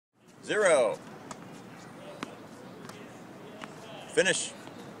0. Finish.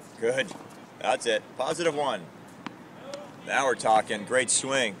 Good. That's it. Positive 1. Now we're talking. Great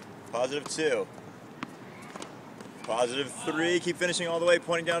swing. Positive 2. Positive 3. Keep finishing all the way,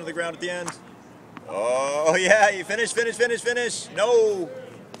 pointing down to the ground at the end. Oh, yeah. You finish, finish, finish, finish. No.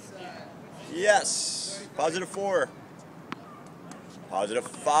 Yes. Positive 4. Positive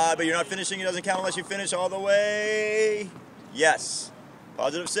 5, but you're not finishing. It doesn't count unless you finish all the way. Yes.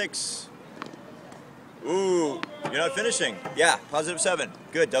 Positive 6. Ooh, you're not finishing. Yeah, positive 7.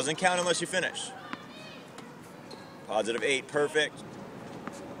 Good, doesn't count unless you finish. Positive 8, perfect.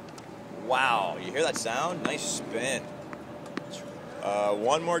 Wow, you hear that sound? Nice spin.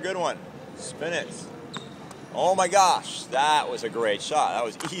 One more good one. Spin it. Oh my gosh, that was a great shot. That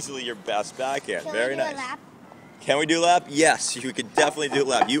was easily your best backhand. Very nice. Can we do a lap? Yes, you could definitely do a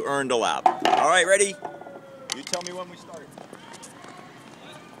lap. You earned a lap. All right, ready? You tell me when we start.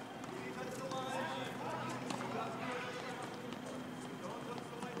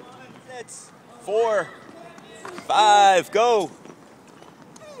 It's 4, 5, go.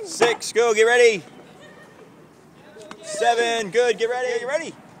 6, go, get ready. 7, good, get ready, get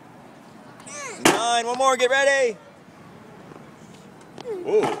ready. 9, one more, get ready.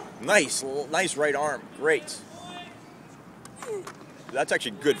 Ooh, nice, nice right arm, great. That's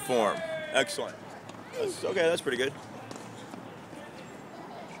actually good form, excellent. Okay, that's pretty good.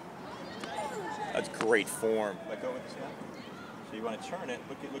 That's great form. Let go with this hand. So you want to turn it,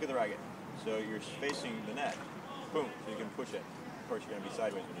 look at the racket. So you're facing the net. Boom, so you can push it. Of course, you're going to be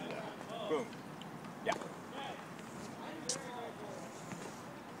sideways when you do that. Boom. Yeah.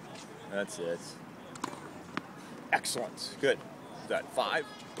 That's it. Excellent. Good. Is that 5?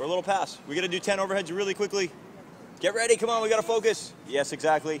 We're a little past. We got to do 10 overheads really quickly. Get ready. Come on. We got to focus. Yes,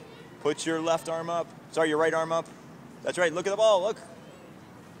 exactly. Put your left arm up. Sorry, your right arm up. That's right. Look at the ball. Look.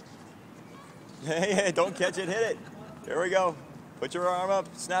 Hey, don't catch it. Hit it. There we go. Put your arm up.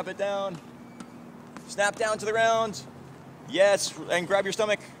 Snap it down. Snap down to the ground. Yes, and grab your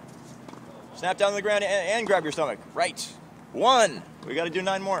stomach. Snap down to the ground and grab your stomach. Right. 1. We got to do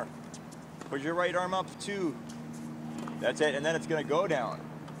 9 more. Put your right arm up. 2. That's it, and then it's going to go down.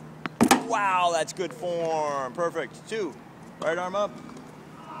 Wow, that's good form. Perfect. 2. Right arm up.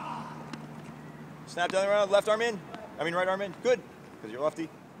 Snap down the ground. Left arm in. Right arm in. Good, because you're lefty.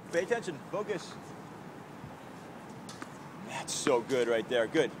 Pay attention. Focus. That's so good right there.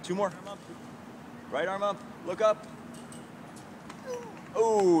 Good. 2 more. Right arm up. Look up.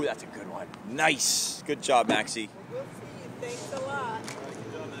 Oh, that's a good one. Nice. Good job, Maxi. We'll see you. Thanks a lot.